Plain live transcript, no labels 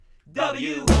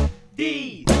W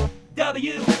D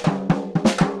W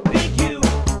Big Q.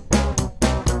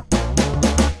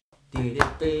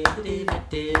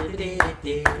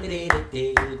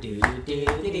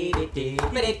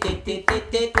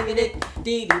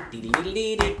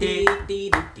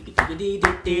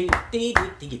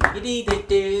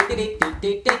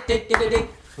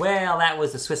 Well, that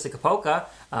was the Swissika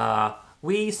Polka.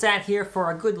 We sat here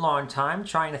for a good long time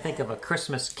trying to think of a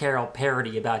Christmas Carol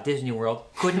parody about Disney World.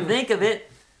 Couldn't think of it.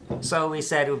 So we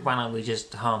said, why don't we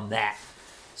just hum that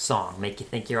song? Make you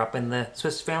think you're up in the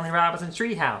Swiss Family Robinson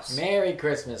treehouse. Merry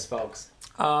Christmas, folks.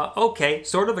 Okay,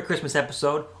 sort of a Christmas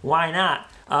episode. Why not?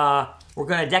 We're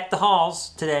going to deck the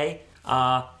halls today.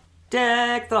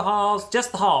 Deck the halls.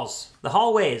 Just the halls. The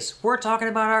hallways. We're talking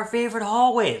about our favorite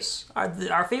hallways.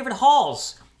 Our favorite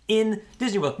halls in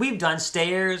Disney World. We've done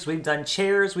stairs, we've done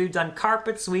chairs, we've done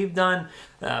carpets, we've done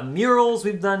murals,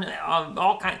 we've done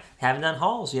all kinds. Haven't done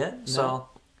halls yet. No. So,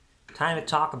 time to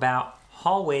talk about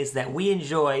hallways that we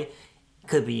enjoy.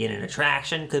 Could be in an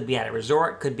attraction, could be at a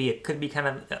resort, could be kind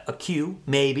of a queue,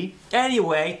 maybe.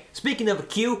 Anyway, speaking of a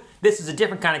queue, this is a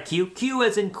different kind of queue. Queue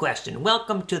as in question.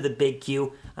 Welcome to the Big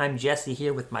Q. I'm Jesse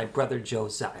here with my brother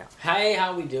Josiah. Hey,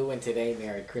 how we doing today?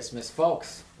 Merry Christmas,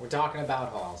 folks. We're talking about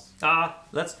halls.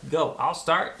 Let's go. I'll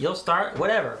start, you'll start,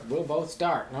 whatever. We'll both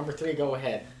start. Number 3, go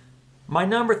ahead. My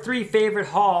number 3 favorite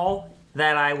hall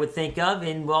that I would think of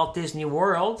in Walt Disney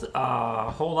World,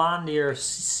 hold on to your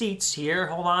seats here,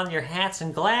 hold on to your hats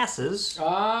and glasses.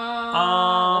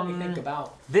 Let me think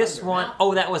about this Thunder one. Mountain.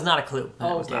 Oh, that was not a clue.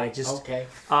 Okay.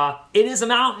 It is a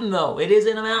mountain, though. It is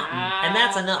in a mountain, and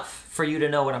that's enough for you to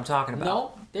know what I'm talking about.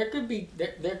 No, there could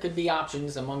be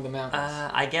options among the mountains.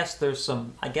 I guess there's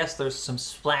some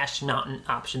Splash Mountain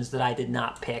options that I did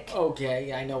not pick.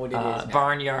 Okay, I know what it is now.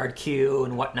 Barnyard Queue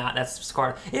and whatnot. That's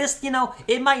scarred.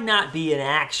 It might not be an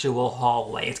actual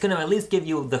hallway. It's going to at least give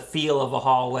you the feel of a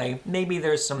hallway. Maybe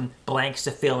there's some blanks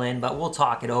to fill in, but we'll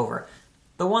talk it over.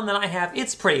 The one that I have,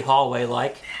 it's pretty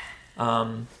hallway-like.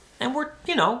 And we're,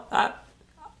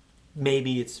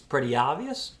 maybe it's pretty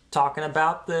obvious. Talking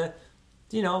about the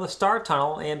Star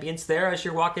Tunnel ambience there as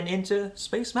you're walking into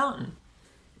Space Mountain.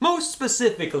 Most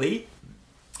specifically,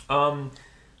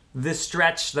 this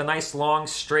stretch, the nice long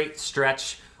straight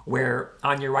stretch where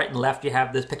on your right and left you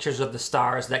have the pictures of the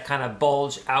stars that kind of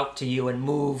bulge out to you and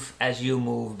move as you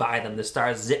move by them. The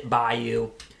stars zip by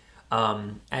you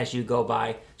as you go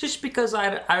by. Just because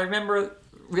I remember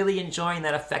really enjoying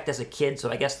that effect as a kid, so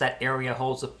I guess that area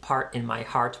holds a part in my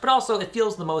heart. But also it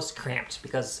feels the most cramped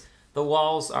because the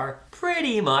walls are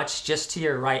pretty much just to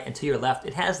your right and to your left.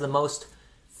 It has the most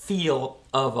feel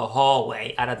of a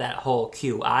hallway out of that whole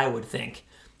queue, I would think.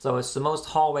 So it's the most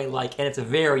hallway-like, and it's a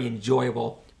very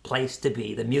enjoyable place to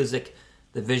be. The music,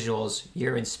 the visuals,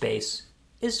 you're in space,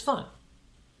 is fun.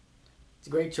 It's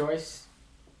a great choice.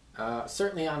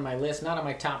 Certainly on my list, not on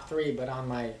my top 3, but on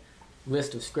my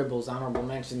list of Scribbles honorable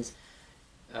mentions.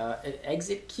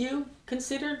 Exit queue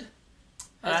considered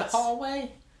as a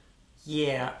hallway?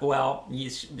 Yeah, well,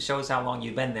 it shows how long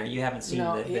you've been there. You haven't seen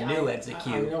the new exit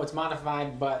queue. I know it's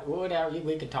modified, but whatever.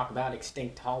 We can talk about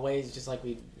extinct hallways just like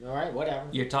all right, whatever.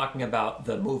 You're talking about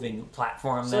the moving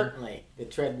platform then? Certainly. The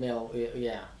treadmill,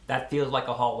 yeah. That feels like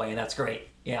a hallway, and that's great.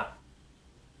 Yeah.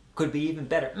 Could be even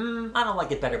better. I don't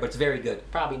like it better, but it's very good.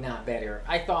 Probably not better.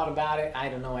 I thought about it. I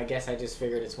don't know. I guess I just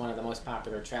figured it's one of the most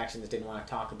popular attractions. Didn't want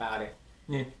to talk about it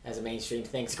as a mainstream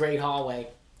thing. It's a great hallway.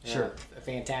 Sure.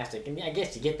 Fantastic. And I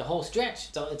guess you get the whole stretch.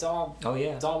 It's all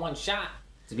it's all one shot.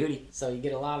 It's a beauty. So you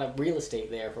get a lot of real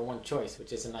estate there for one choice,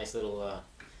 which is a nice little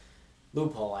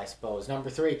loophole, I suppose.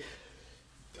 Number 3,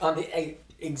 on the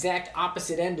exact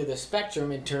opposite end of the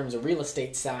spectrum in terms of real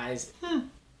estate size,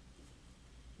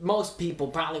 most people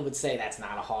probably would say that's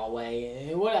not a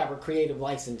hallway. Whatever, creative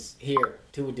license here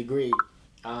to a degree.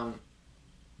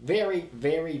 Very,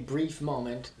 very brief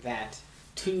moment that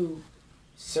 2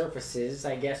 surfaces,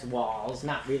 I guess walls,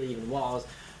 not really even walls,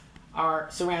 are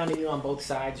surrounding you on both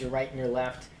sides, your right and your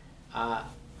left,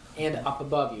 and up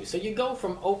above you. So you go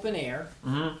from open air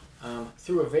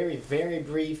through a very, very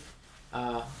brief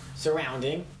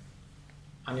surrounding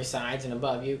on your sides and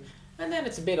above you, and then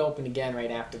it's a bit open again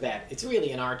right after that. It's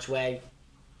really an archway.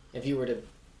 If you were to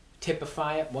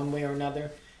typify it one way or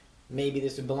another, maybe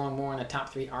this would belong more in a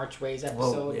top 3 archways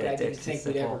episode, but I didn't think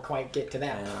we'd ever quite get to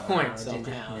that point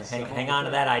somehow. Hang on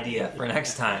to that idea for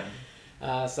next time.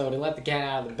 So to let the cat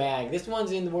out of the bag, this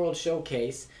one's in the World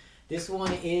Showcase. This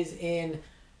one is in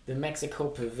the Mexico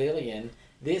Pavilion.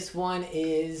 This one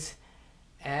is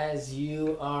as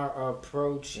you are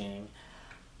approaching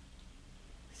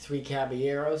Three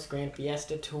Caballeros Grand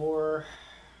Fiesta Tour.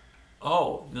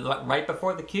 Oh, right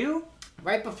before the queue?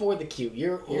 right before the queue.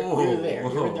 You're there.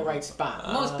 You're in the right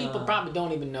spot. Most people probably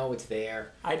don't even know it's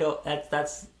there. I don't.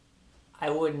 That's. I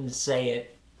wouldn't say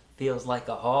it feels like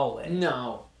a hallway.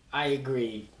 No, I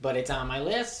agree, but it's on my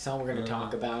list, so we're going to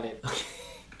talk about it.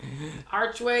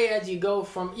 Archway, as you go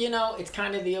from, it's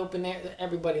kind of the open air.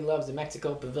 Everybody loves the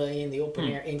Mexico Pavilion, the open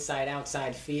air,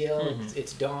 inside-outside feel.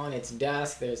 It's dawn, it's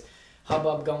dusk. There's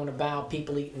hubbub going about,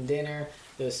 people eating dinner.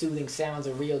 The soothing sounds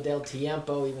of Rio del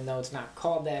Tiempo, even though it's not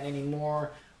called that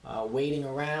anymore, waiting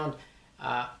around.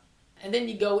 And then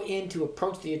you go in to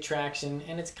approach the attraction,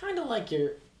 and it's kind of like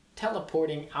you're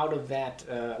teleporting out of that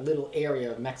little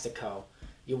area of Mexico.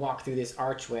 You walk through this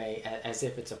archway as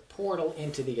if it's a portal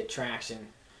into the attraction.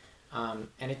 And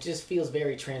it just feels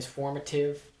very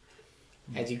transformative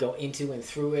as you go into and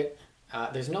through it.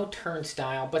 There's no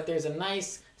turnstile, but there's a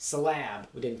nice slab.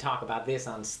 We didn't talk about this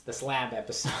on the slab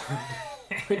episode,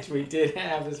 which we did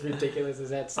have, as ridiculous as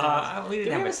that sounds. We Did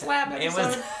didn't we have a slab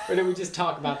episode? Or did we just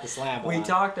talk about the slab a We lot?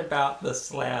 talked about the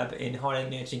slab in Haunted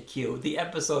Mansion Q. The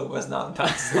episode was not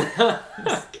about slab.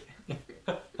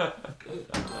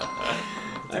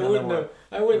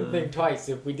 I wouldn't think twice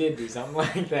if we did do something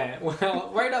like that. Well,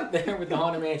 right up there with the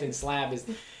Haunted Mansion slab is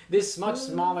this much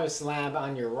smaller slab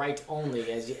on your right only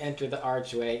as you enter the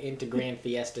archway into Grand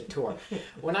Fiesta Tour.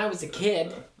 When I was a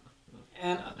kid,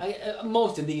 and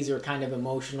most of these are kind of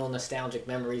emotional, nostalgic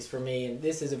memories for me, and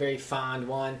this is a very fond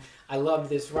one. I loved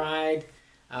this ride.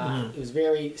 It was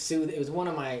very soothing. It was one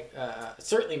of my,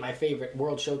 certainly my favorite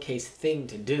World Showcase thing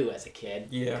to do as a kid.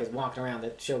 Yeah. Because walking around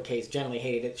the showcase, generally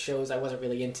hated it. Shows I wasn't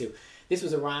really into. This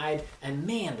was a ride, and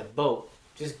man, the boat,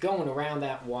 just going around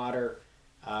that water,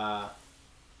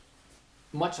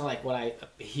 much like what I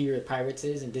hear Pirates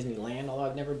is in Disneyland, although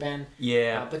I've never been.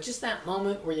 Yeah. But just that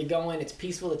moment where you go in, it's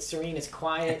peaceful, it's serene, it's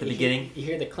quiet. At the beginning. You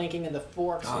hear the clinking of the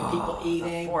forks from people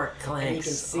eating. The fork clinks. And you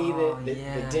can see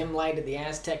the dim light of the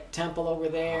Aztec temple over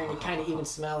there, and you kind of even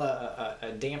smell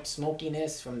a damp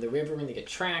smokiness from the river and the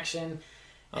attraction.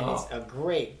 And it's a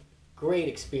great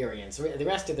experience. The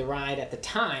rest of the ride, at the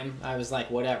time, I was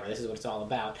like, whatever, this is what it's all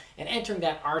about. And entering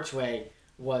that archway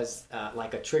was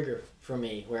like a trigger for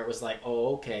me, where it was like,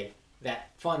 oh, okay,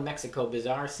 that fun Mexico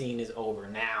Bazaar scene is over.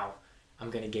 Now I'm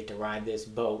going to get to ride this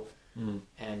boat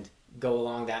and go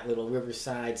along that little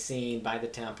riverside scene by the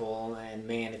temple, and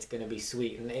man, it's going to be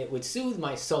sweet. And it would soothe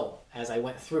my soul as I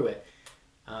went through it,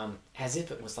 as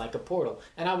if it was like a portal.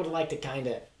 And I would like to kind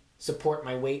of support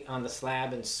my weight on the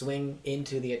slab and swing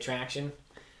into the attraction.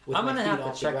 I'm gonna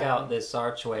have to check out this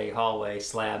archway hallway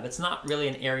slab. It's not really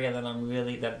an area that I'm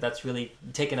really that's really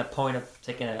taking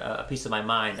a piece of my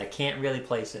mind. I can't really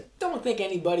place it. Don't think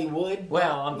anybody would.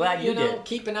 Well, I'm glad you did.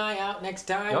 Keep an eye out next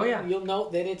time. Oh, yeah. You'll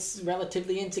note that it's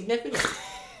relatively insignificant.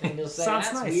 And you'll say, Sounds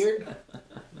that's nice. weird.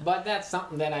 But that's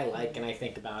something that I like and I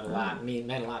think about a lot. It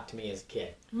meant a lot to me as a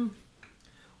kid.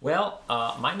 Well,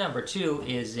 my number 2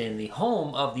 is in the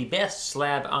home of the best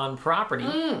slab on property.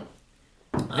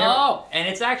 And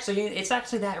it's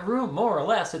actually that room, more or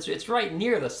less. It's right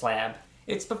near the slab.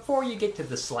 It's before you get to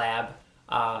the slab.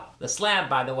 The slab,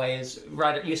 by the way, is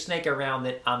right. You snake around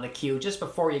it on the queue just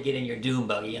before you get in your Doom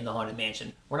buggy in the Haunted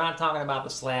Mansion. We're not talking about the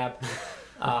slab.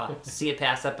 See a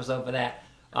past episode for that.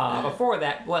 Before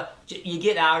that, well, you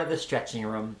get out of the stretching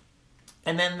room,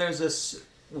 and then there's this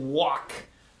walk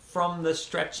from the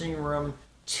stretching room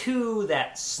to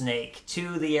that snake,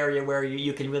 to the area where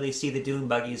you can really see the Doom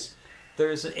buggies.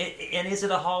 And is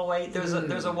it a hallway? There's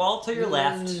a wall to your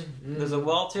left. There's a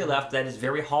wall to your left that is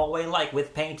very hallway-like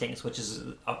with paintings, which is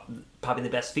probably the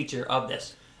best feature of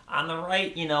this. On the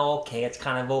right, okay, it's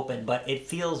kind of open, but it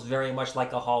feels very much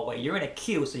like a hallway. You're in a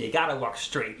queue, so you gotta walk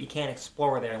straight. You can't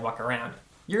explore there and walk around.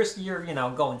 You're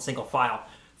going single file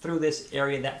through this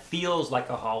area that feels like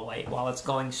a hallway while it's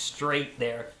going straight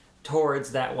there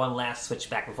towards that one last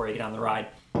switchback before you get on the ride.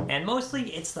 And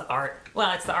mostly it's the art.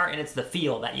 Well, it's the art and it's the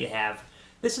feel that you have.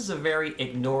 This is a very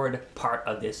ignored part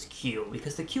of this queue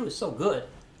because the queue is so good.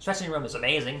 Stretching room is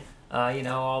amazing. All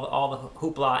the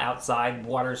hoopla outside,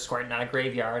 water squirting out of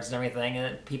graveyards and everything,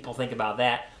 and people think about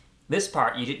that. This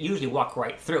part you usually walk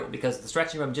right through because the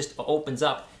stretching room just opens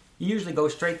up. You usually go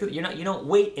straight through. You don't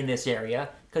wait in this area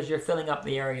because you're filling up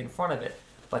the area in front of it.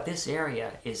 But this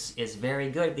area is very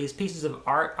good. These pieces of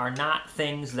art are not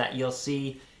things that you'll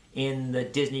see in the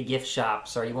Disney gift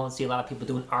shops, or you won't see a lot of people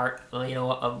doing art,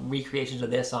 recreations of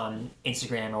this on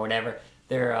Instagram or whatever.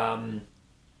 They're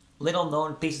little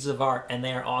known pieces of art, and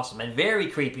they are awesome and very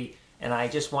creepy, and I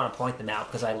just want to point them out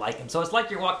because I like them. So it's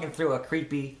like you're walking through a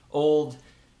creepy, old,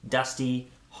 dusty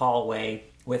hallway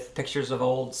with pictures of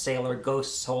old sailor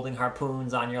ghosts holding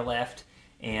harpoons on your left,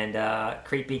 and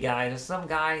creepy guy. There's some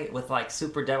guy with like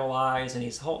super devil eyes, and I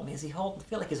feel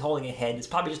like he's holding a head. It's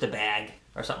probably just a bag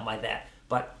or something like that.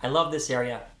 But I love this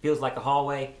area. Feels like a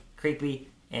hallway, creepy,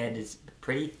 and it's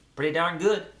pretty darn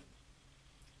good.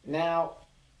 Now,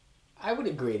 I would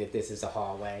agree that this is a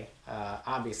hallway.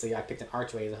 Obviously, I picked an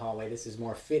archway as a hallway. This is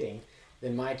more fitting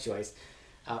than my choice.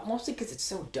 Mostly because it's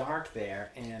so dark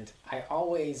there, and I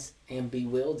always am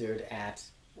bewildered at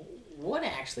what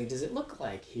actually does it look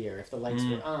like here if the lights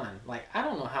were on. Like, I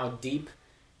don't know how deep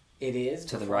it is.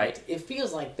 To the right. It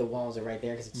feels like the walls are right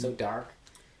there because it's so dark,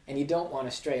 and you don't want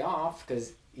to stray off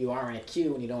because you are in a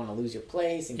queue and you don't want to lose your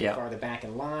place and get farther back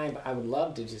in line. But I would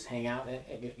love to just hang out.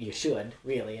 You should,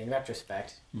 really, in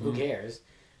retrospect. Who cares?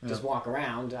 Just walk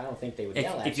around. I don't think they would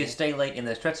yell at you. If you stay late in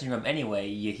the dressing room anyway,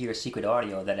 you hear secret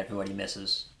audio that everybody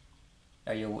misses.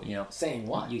 Are you know? Saying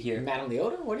what? You hear Madame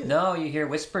Leota? What is it? No, you hear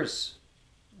whispers,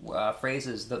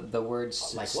 phrases. The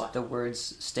words Like what? The words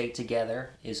 "stay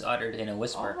together" is uttered in a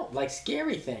whisper. Oh, like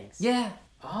scary things. Yeah.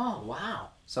 Oh, wow.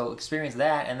 So experience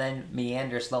that, and then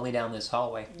meander slowly down this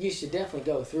hallway. You should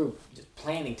definitely go through just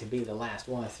planning to be the last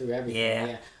one through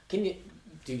everything. Yeah.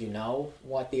 Do you know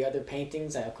what the other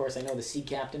paintings? Of course, I know the Sea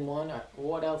Captain one.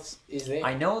 What else is there?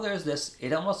 I know there's this.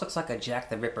 It almost looks like a Jack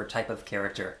the Ripper type of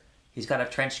character. He's got a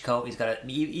trench coat. He's got an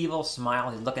evil smile.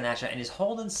 He's looking at you, and he's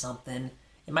holding something.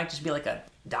 It might just be like a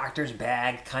doctor's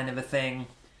bag kind of a thing.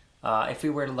 If we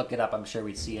were to look it up, I'm sure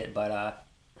we'd see it. But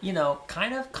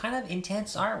kind of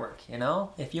intense artwork.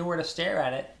 If you were to stare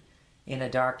at it in a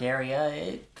dark area,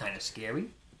 it's kind of scary.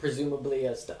 Presumably,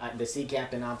 the Sea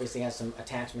Captain obviously has some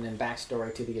attachment and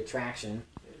backstory to the attraction.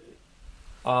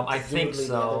 I think so.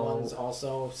 The other ones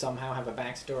also somehow have a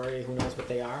backstory. Who knows what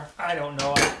they are? I don't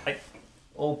know.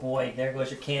 Oh boy, there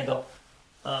goes your candle.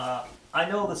 I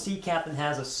know the Sea Captain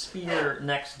has a spear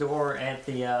next door at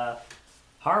the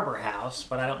Harbor House,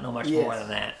 but I don't know much more than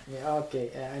that. Yeah,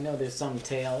 okay. I know there's some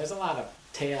tale. There's a lot of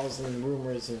tales and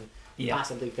rumors and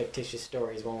possibly fictitious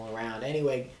stories rolling around.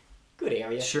 Anyway, good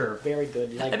area. Sure. Very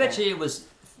good. I bet you it was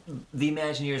the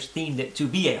Imagineers themed it to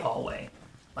be a hallway.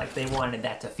 Like they wanted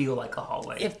that to feel like a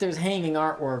hallway. If there's hanging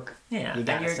artwork, you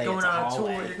gotta say it's a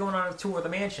hallway. You're going on a tour of the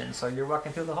mansion, so you're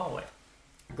walking through the hallway.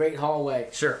 Great hallway.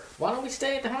 Sure. Why don't we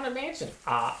stay at the Haunted Mansion?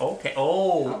 Okay.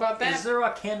 Oh. How about that? Is there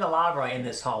a candelabra in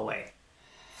this hallway?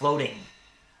 Floating.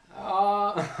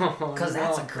 Because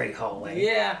that's a great hallway.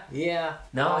 Yeah.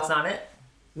 No, it's not it?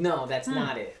 No, that's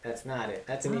not it. That's not it.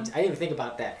 I didn't even think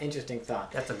about that. Interesting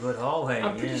thought. That's a good hallway.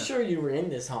 I'm pretty sure you were in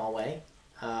this hallway.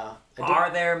 Are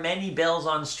there many bells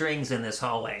on strings in this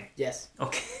hallway? Yes.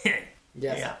 Okay.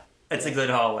 Yes. Yeah. It's a good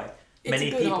hallway.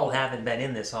 Many people hallway. haven't been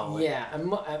in this hallway. Yeah,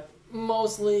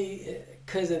 mostly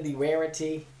because of the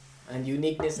rarity and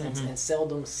uniqueness and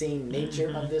seldom seen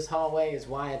nature of this hallway is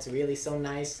why it's really so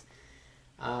nice.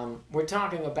 We're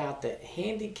talking about the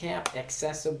handicap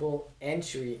accessible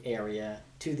entry area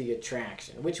to the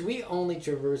attraction, which we only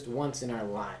traversed once in our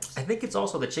lives. I think it's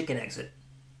also the chicken exit.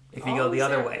 If you go the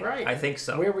other way. Right. I think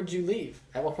so. Where would you leave?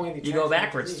 At what point? You go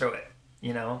backwards through it.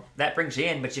 That brings you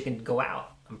in, but you can go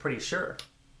out. I'm pretty sure.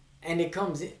 And it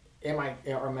comes in. Am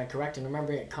I correct in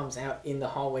remembering it comes out in the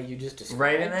hallway you just described?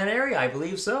 Right in that area, I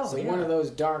believe so. So one of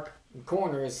those dark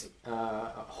corners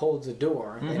holds a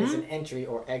door that is an entry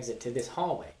or exit to this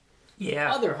hallway.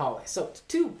 Yeah. Other hallway. So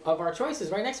two of our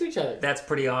choices right next to each other. That's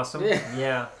pretty awesome.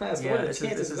 Yeah. That's yeah. What are the This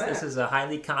chances of that? is a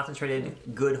highly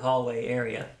concentrated, good hallway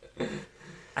area.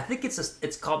 I think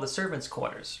it's called the servants'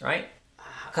 quarters, right?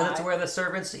 Because it's where the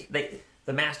servants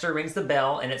the master rings the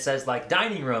bell and it says like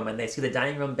dining room, and they see the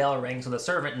dining room bell ring, so the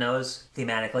servant knows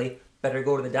thematically better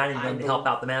go to the dining room to help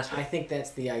out the master. I think that's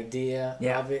the idea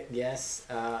of it. Yes.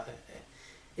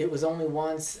 It was only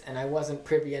once, and I wasn't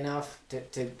privy enough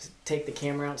to take the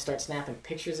camera out and start snapping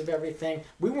pictures of everything.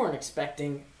 We weren't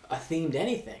expecting a themed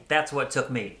anything. That's what took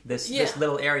me. This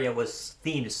little area was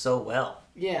themed so well.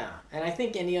 Yeah, and I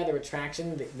think any other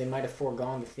attraction, they might have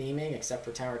foregone the theming, except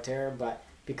for Tower of Terror, but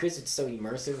because it's so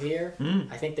immersive here,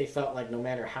 I think they felt like no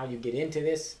matter how you get into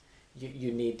this,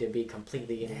 you need to be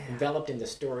completely enveloped in the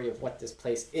story of what this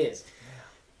place is.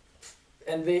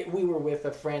 Yeah. And we were with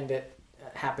a friend that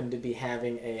happened to be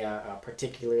having a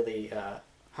particularly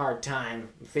hard time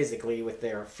physically with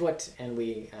their foot, and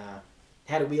we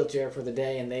had a wheelchair for the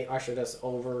day, and they ushered us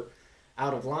over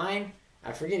out of line.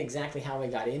 I forget exactly how we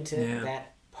got into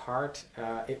that part.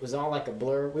 It was all like a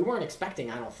blur. We weren't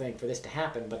expecting, I don't think, for this to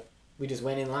happen, but we just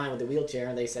went in line with the wheelchair,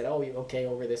 and they said, oh, okay,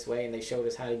 over this way, and they showed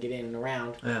us how to get in and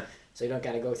around. Yeah. So you don't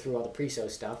got to go through all the pre-show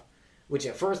stuff, which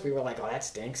at first we were like, oh, that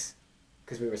stinks,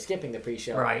 because we were skipping the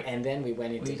pre-show, Right. and then we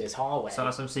went into this hallway. Saw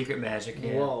some secret magic.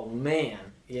 Yeah. Whoa, man.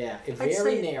 Yeah, I'd very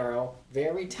say- narrow,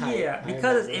 very tight. Yeah, I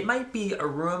because remember. it might be a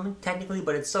room technically,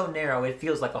 but it's so narrow it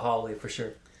feels like a hallway for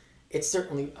sure. It's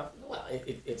certainly,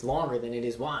 it's longer than it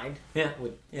is wide. Yeah.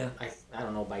 I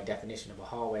don't know by definition of a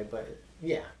hallway, but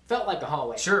yeah, felt like a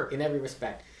hallway. Sure. In every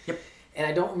respect. Yep. And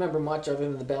I don't remember much other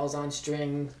than the bells on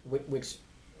string, which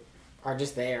are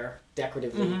just there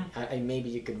decoratively. Mm-hmm. Maybe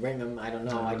you could ring them. I don't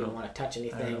know. I didn't want to touch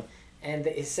anything. know. And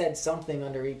it said something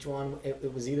under each one.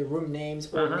 It was either room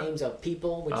names or names of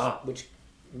people, which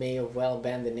may have well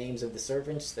been the names of the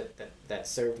servants that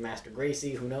served Master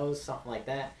Gracie. Who knows? Something like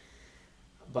that.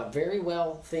 But very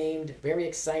well themed, very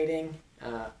exciting.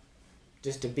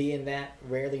 Just to be in that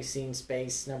rarely seen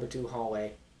space, number 2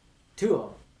 hallway. 2 of them,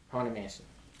 Haunted Mansion.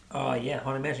 Oh yeah,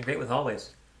 Haunted Mansion, great with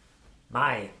hallways.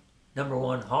 My number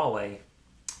 1 hallway.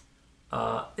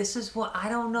 This is what I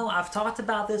don't know. I've talked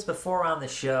about this before on the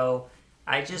show.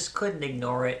 I just couldn't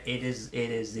ignore it. It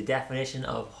is the definition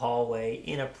of hallway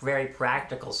in a very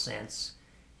practical sense,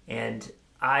 and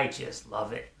I just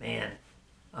love it, man.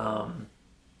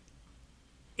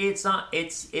 It's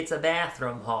a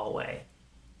bathroom hallway.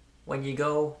 When you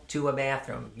go to a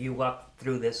bathroom, you walk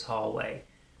through this hallway.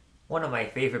 One of my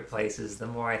favorite places, the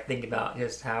more I think about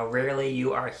just how rarely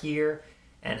you are here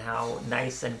and how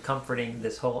nice and comforting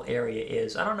this whole area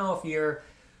is. I don't know if you're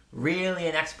really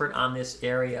an expert on this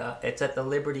area. It's at the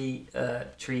Liberty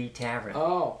Tree Tavern.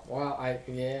 Oh, well,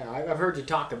 I've heard you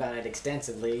talk about it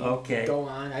extensively. Okay. Go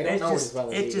on. I don't know it as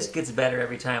well as you It just do. gets better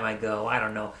every time I go. I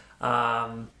don't know.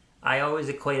 I always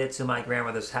equate it to my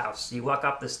grandmother's house. You walk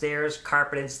up the stairs,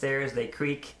 carpeted stairs, they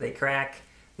creak, they crack.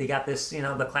 They got this,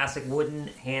 the classic wooden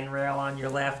handrail on your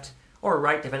left or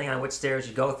right, depending on which stairs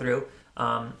you go through.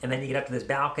 And then you get up to this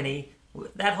balcony.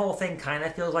 That whole thing kind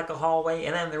of feels like a hallway.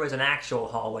 And then there was an actual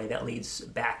hallway that leads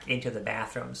back into the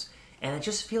bathrooms. And it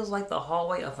just feels like the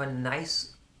hallway of a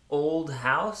nice old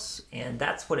house. And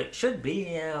that's what it should be,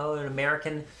 an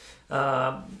American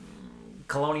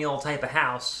colonial type of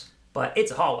house. But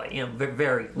it's a hallway,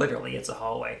 very literally it's a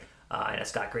hallway. And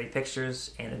it's got great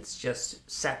pictures, and it's just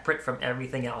separate from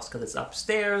everything else because it's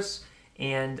upstairs.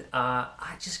 And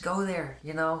I just go there,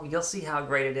 you'll see how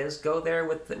great it is. Go there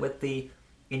with the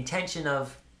intention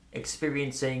of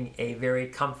experiencing a very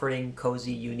comforting,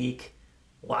 cozy, unique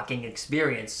walking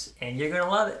experience, and you're going to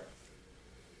love it.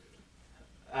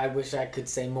 I wish I could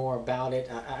say more about it.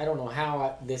 I don't know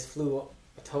how this flew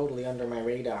totally under my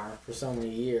radar for so many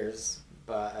years,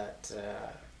 but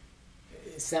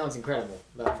it sounds incredible.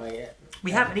 But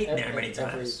We haven't eaten there many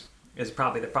times. Is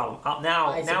probably the problem.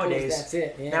 Nowadays, that's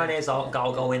it. Yeah. Nowadays I'll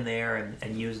go in there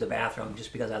and use the bathroom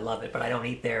just because I love it. But I don't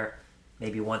eat there.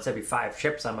 Maybe once every 5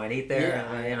 trips I might eat there.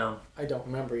 Yeah, I don't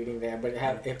remember eating there, but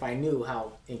if I knew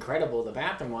how incredible the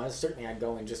bathroom was, certainly I'd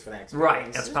go in just for that experience.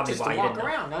 Right, that's probably just why to you walk didn't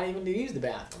know. around, not even to use the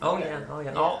bathroom. Oh whatever.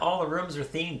 yeah. All the rooms are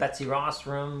themed. Betsy Ross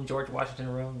room, George Washington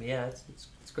room. Yeah, it's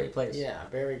a great place. Yeah,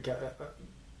 very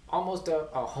almost a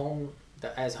home,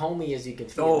 as homey as you can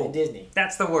feel in Disney.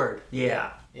 That's the word.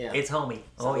 Yeah. Yeah. It's homey.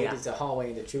 So it's a hallway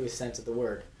in the truest sense of the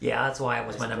word. Yeah, that's why it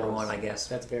was my number suppose. 1, I guess.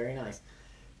 That's very nice.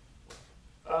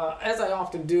 As I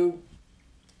often do,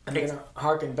 I'm going to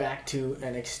harken back to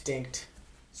an extinct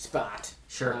spot.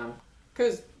 Sure.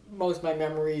 Because most of my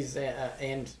memories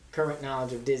and current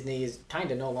knowledge of Disney is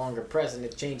kind of no longer present.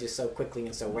 It changes so quickly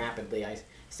and so rapidly. I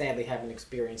sadly haven't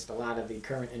experienced a lot of the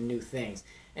current and new things.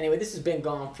 Anyway, this has been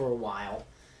gone for a while.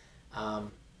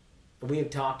 We have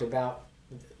talked about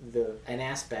the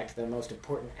most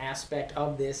important aspect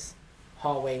of this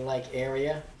hallway-like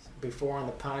area before on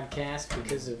the podcast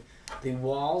because of the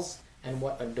walls and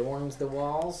what adorns the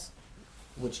walls,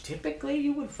 which typically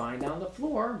you would find on the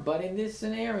floor, but in this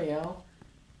scenario,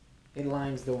 it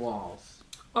lines the walls.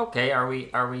 Okay, are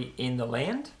we in the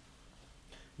land?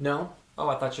 No. Oh,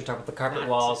 I thought you were talking about the carpet Not-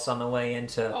 walls on the way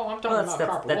into... Oh, I'm talking about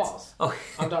carpet walls. Oh,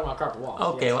 I'm talking about carpet walls.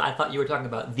 okay, yes. well, I thought you were talking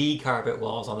about the carpet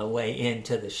walls on the way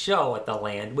into the show at the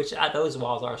land, which those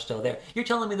walls are still there. You're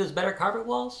telling me there's better carpet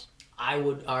walls? I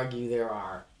would argue there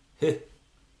are. You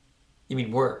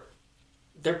mean were?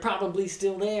 They're probably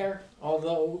still there,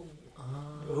 although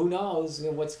who knows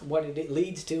what it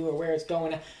leads to or where it's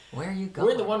going. Where are you going?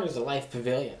 We're in the Wonders of Life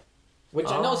Pavilion, which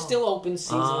I know Oh. still opens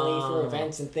seasonally for Oh.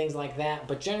 events and things like that,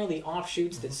 but generally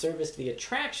offshoots that service the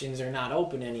attractions are not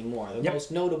open anymore. The Yep.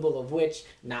 most notable of which,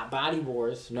 not Body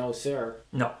Wars, no sir.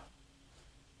 No.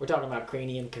 We're talking about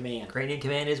Cranium Command. Cranium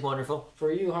Command is wonderful.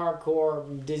 For you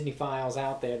hardcore Disney files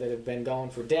out there that have been going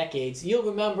for decades, you'll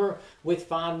remember with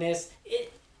fondness,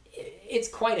 it's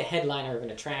quite a headliner of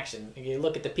an attraction. If you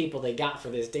look at the people they got for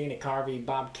this, Dana Carvey,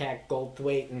 Bobcat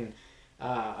Goldthwait, and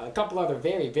A couple other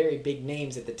very, very big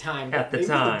names at the time. At the they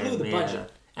time, really blew the yeah.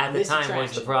 budget. At on the this time was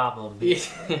attraction. the problem.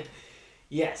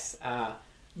 Yes.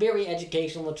 Very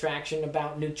educational attraction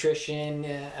about nutrition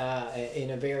in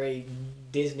a very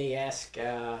Disney-esque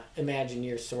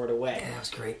Imagineer sort of way. Yeah, that was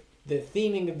great. The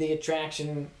theming of the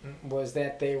attraction was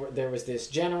that there was this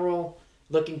general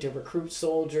looking to recruit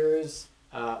soldiers,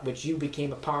 which you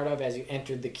became a part of as you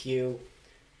entered the queue,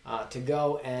 to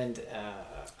go and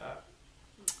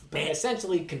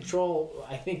essentially control.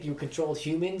 I think you controlled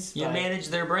humans. You manage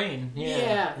their brain.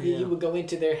 Yeah, you would go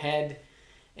into their head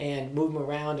and move them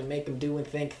around and make them do and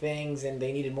think things, and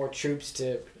they needed more troops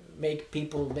to make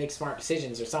people make smart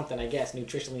decisions or something, I guess,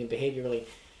 nutritionally and behaviorally.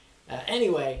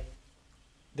 Anyway,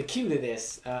 the cue to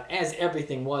this, as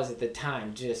everything was at the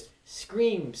time, just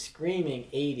screaming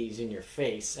 80s in your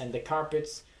face, and the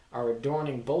carpets are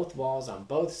adorning both walls on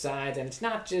both sides, and it's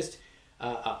not just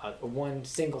a one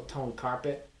single tone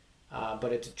carpet,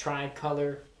 but it's a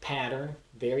tricolor pattern,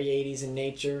 very 80s in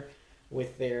nature,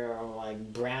 with their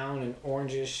like brown and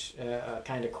orangish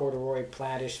kind of corduroy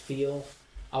plaidish feel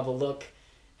of a look,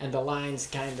 and the lines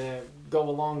kind of go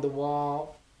along the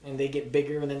wall and they get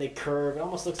bigger and then they curve. It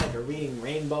almost looks like a Reading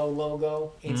Rainbow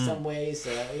logo in some ways.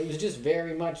 It was just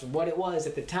very much what it was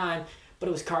at the time, but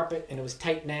it was carpet and it was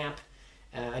tight nap,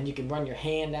 and you could run your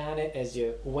hand on it as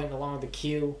you went along the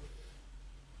queue.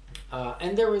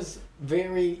 And there was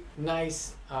very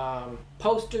nice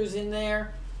posters in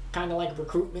there, kind of like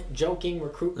joking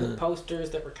recruitment posters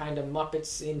that were kind of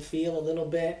Muppets in feel a little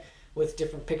bit, with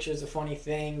different pictures of funny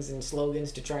things and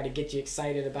slogans to try to get you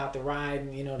excited about the ride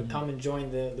and, to come and join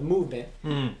the movement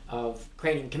of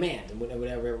Cranium Command and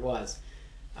whatever it was.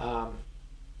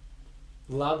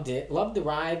 Loved it. Loved the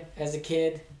ride as a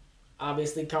kid.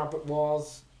 Obviously, carpet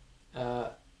walls.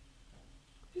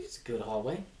 It's a good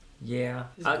hallway. Yeah.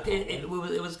 It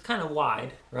was kind of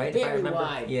wide, right? Very if I remember.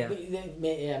 wide. Yeah.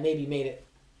 Maybe made it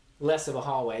less of a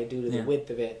hallway due to the width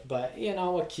of it, but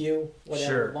a queue,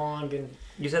 whatever, Sure. long and.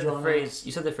 You said the drawn phrase.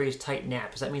 You said the phrase "tight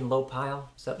nap." Does that mean low pile?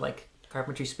 Is that like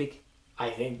carpentry speak? I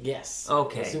think yes.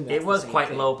 Okay. I assume that's It the was same quite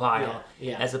thing. low pile,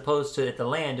 Yeah. as opposed to at the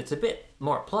land. It's a bit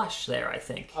more plush there, I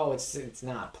think. Oh, it's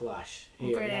not plush.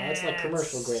 Here, no, it's like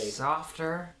commercial grade.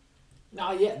 Softer.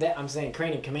 No, yeah, that I'm saying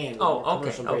Cranium Command. Was Oh, more okay,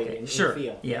 commercial grade okay, in sure,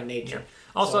 feel, yeah, in nature.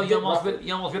 yeah. Also, So a you bit almost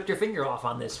rougher. ripped your finger off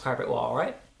on this carpet wall,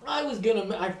 right? I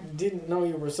didn't know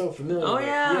you were so familiar. Oh, with it.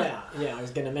 yeah. Yeah. I was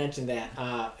gonna mention that.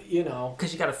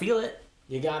 Because you got to feel it.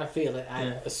 You gotta feel it. I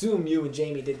assume you and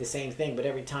Jamie did the same thing, but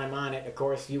every time on it, of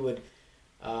course, you would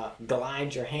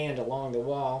glide your hand along the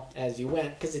wall as you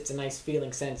went, because it's a nice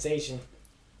feeling sensation.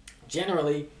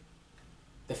 Generally,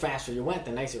 the faster you went,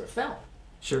 the nicer it felt.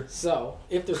 Sure. So,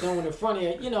 if there's no one in front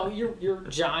of you, you're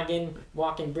jogging,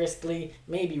 walking briskly,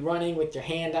 maybe running with your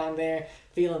hand on there,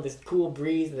 feeling this cool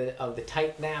breeze of the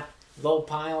tight nap, low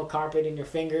pile carpet in your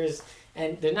fingers,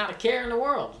 and there's not a care in the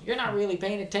world. You're not really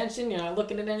paying attention, you're not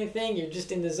looking at anything, you're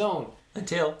just in the zone.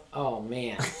 Until. Oh,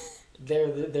 man. there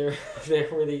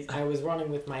were these, I was running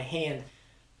with my hand,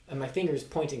 and my fingers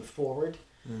pointing forward,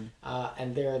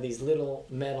 and there are these little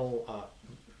metal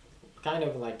kind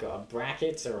of like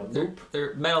brackets or a loop.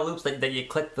 They're metal loops that you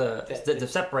click the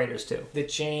separators to. The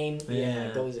chain,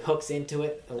 hooks into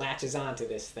it, latches onto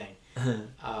this thing.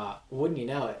 Wouldn't you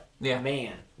know it? Yeah.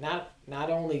 Man, not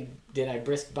only did I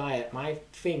brisk by it, my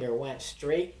finger went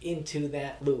straight into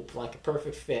that loop like a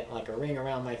perfect fit, like a ring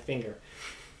around my finger.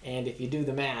 And if you do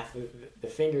the math, the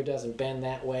finger doesn't bend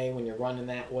that way when you're running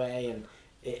that way, and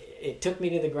it took me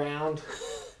to the ground.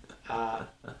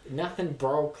 Nothing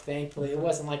broke, thankfully. It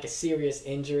wasn't like a serious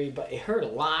injury, but it hurt a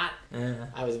lot.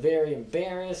 I was very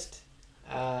embarrassed.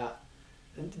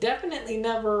 Definitely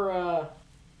never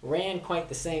ran quite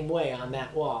the same way on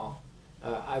that wall.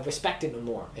 I respect it no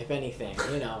more, if anything.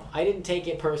 I didn't take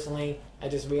it personally. I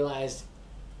just realized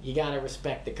you gotta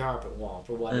respect the carpet wall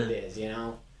for what it is.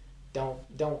 Don't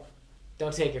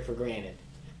take it for granted.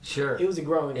 Sure. It was a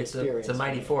growing experience. It's a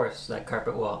mighty for me. force, that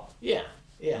carpet wall. Yeah.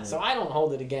 So I don't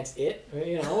hold it against it.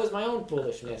 It was my own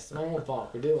foolishness, my own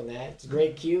fault for doing that. It's a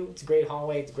great queue, it's a great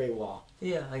hallway, it's a great wall.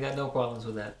 Yeah, I got no problems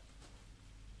with that.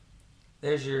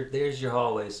 There's your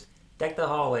hallways. Deck the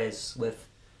hallways with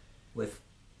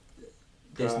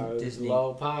Disney.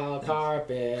 Low pile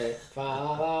carpet. Fa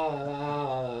la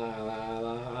la la la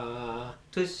la.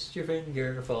 Twist your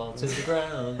finger, fall to the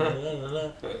ground. La,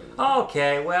 la, la.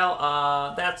 Okay,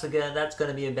 well, that's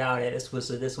gonna be about it. This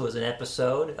was an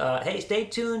episode. Hey, stay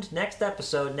tuned. Next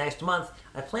episode next month.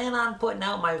 I plan on putting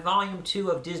out my volume 2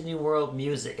 of Disney World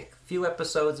music. A few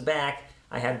episodes back,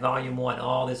 I had volume 1,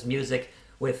 all this music.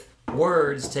 with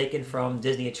words taken from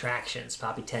Disney attractions,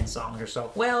 probably 10 songs or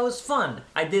so. Well, it was fun.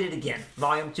 I did it again.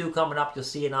 Volume 2 coming up. You'll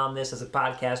see it on this as a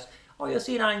podcast, or you'll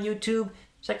see it on YouTube.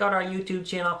 Check out our YouTube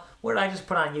channel. What did I just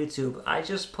put on YouTube? I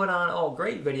just put on,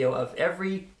 great video of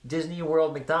every Disney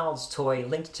World McDonald's toy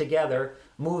linked together,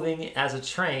 moving as a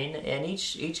train, and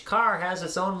each car has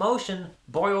its own motion.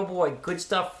 Boy, oh boy, good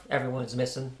stuff everyone's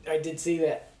missing. I did see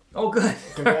that. Oh, good.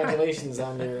 Congratulations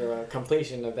on your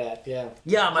completion of that, yeah.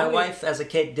 Yeah, my wife as a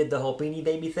kid did the whole Beanie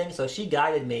Baby thing, so she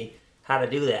guided me how to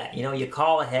do that. You know, you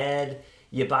call ahead,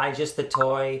 you buy just the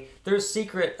toy. There's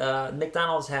secret,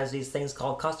 McDonald's has these things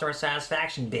called customer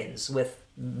satisfaction bins with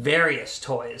various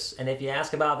toys. And if you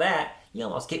ask about that, you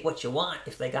almost get what you want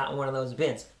if they got one of those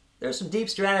bins. There's some deep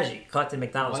strategy collecting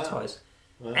McDonald's toys.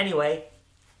 Wow. Anyway,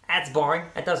 that's boring.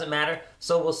 That doesn't matter.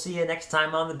 So we'll see you next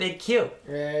time on the Big Q.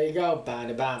 There you go,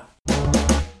 bam.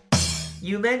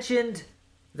 You mentioned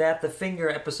that the finger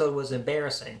episode was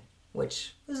embarrassing,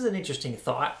 which is an interesting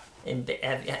thought.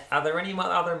 Are there any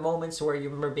other moments where you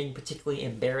remember being particularly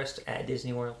embarrassed at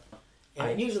Disney World?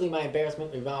 And usually my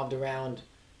embarrassment revolved around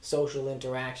social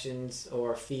interactions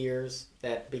or fears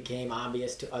that became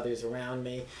obvious to others around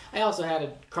me. I also had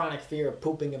a chronic fear of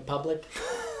pooping in public,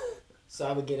 so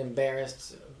I would get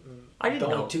embarrassed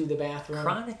going to the bathroom.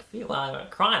 Chronic fear? Well,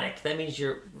 chronic, that means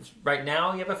right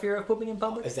now you have a fear of pooping in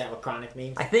public? Is that what chronic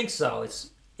means? I think so. It's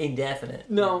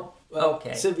indefinite. No.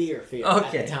 Okay. Severe fear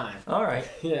at the time. All right.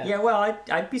 Yeah. Yeah, well,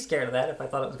 I'd be scared of that if I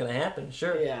thought it was going to happen,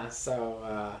 sure. Yeah,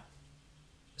 so...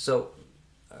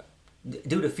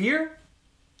 Due to fear?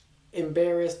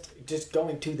 Embarrassed. Just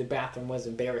going to the bathroom was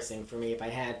embarrassing for me if I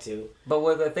had to. But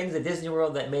were there things at Disney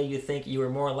World that made you think you were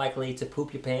more likely to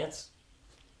poop your pants?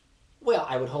 Well,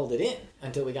 I would hold it in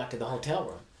until we got to the hotel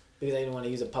room because I didn't want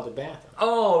to use a public bathroom.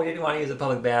 Oh, you didn't want to use a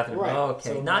public bathroom. Right.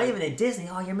 Okay. So Not even in Disney.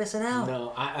 Oh, you're missing out.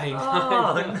 No,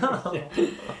 Oh, no.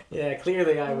 Yeah,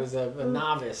 clearly I was a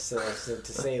novice, to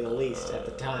say the least, at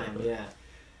the time, yeah.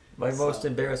 My most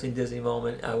embarrassing Disney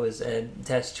moment, I was at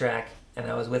Test Track, and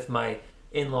I was with my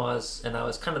in-laws, and I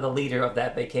was kind of the leader of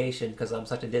that vacation because I'm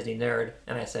such a Disney nerd.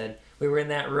 And I said, we were in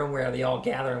that room where they all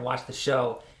gather and watch the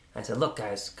show. I said, look,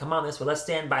 guys, come on this way. Let's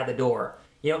stand by the door.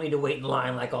 You don't need to wait in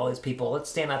line like all these people. Let's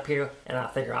stand up here, and I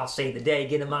figure I'll save the day,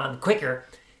 get them on quicker.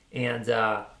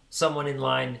 And someone in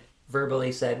line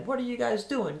verbally said, what are you guys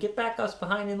doing? Get back us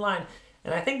behind in line.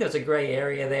 And I think there's a gray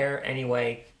area there.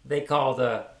 Anyway, they called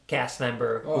a cast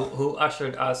member who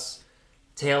ushered us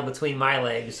tail between my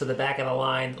legs to the back of the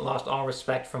line, lost all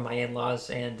respect from my in-laws,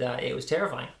 and it was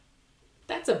terrifying.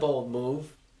 That's a bold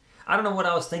move. I don't know what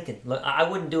I was thinking. Look, I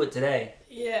wouldn't do it today.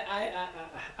 Yeah,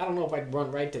 I don't know if I'd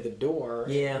run right to the door.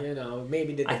 Yeah. You know,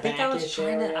 maybe to the I think I was back-ish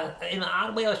trying area. to, in an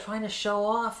odd way, I was trying to show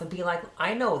off and be like,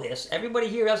 I know this. Everybody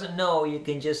here doesn't know. You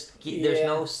can just, there's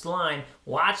no line.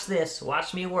 Watch this.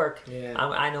 Watch me work. Yeah.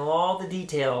 I know all the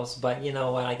details, but you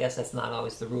know what? I guess that's not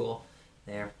always the rule.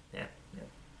 There. Yeah.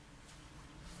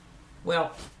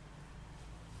 Well,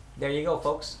 there you go,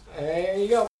 folks. There you go.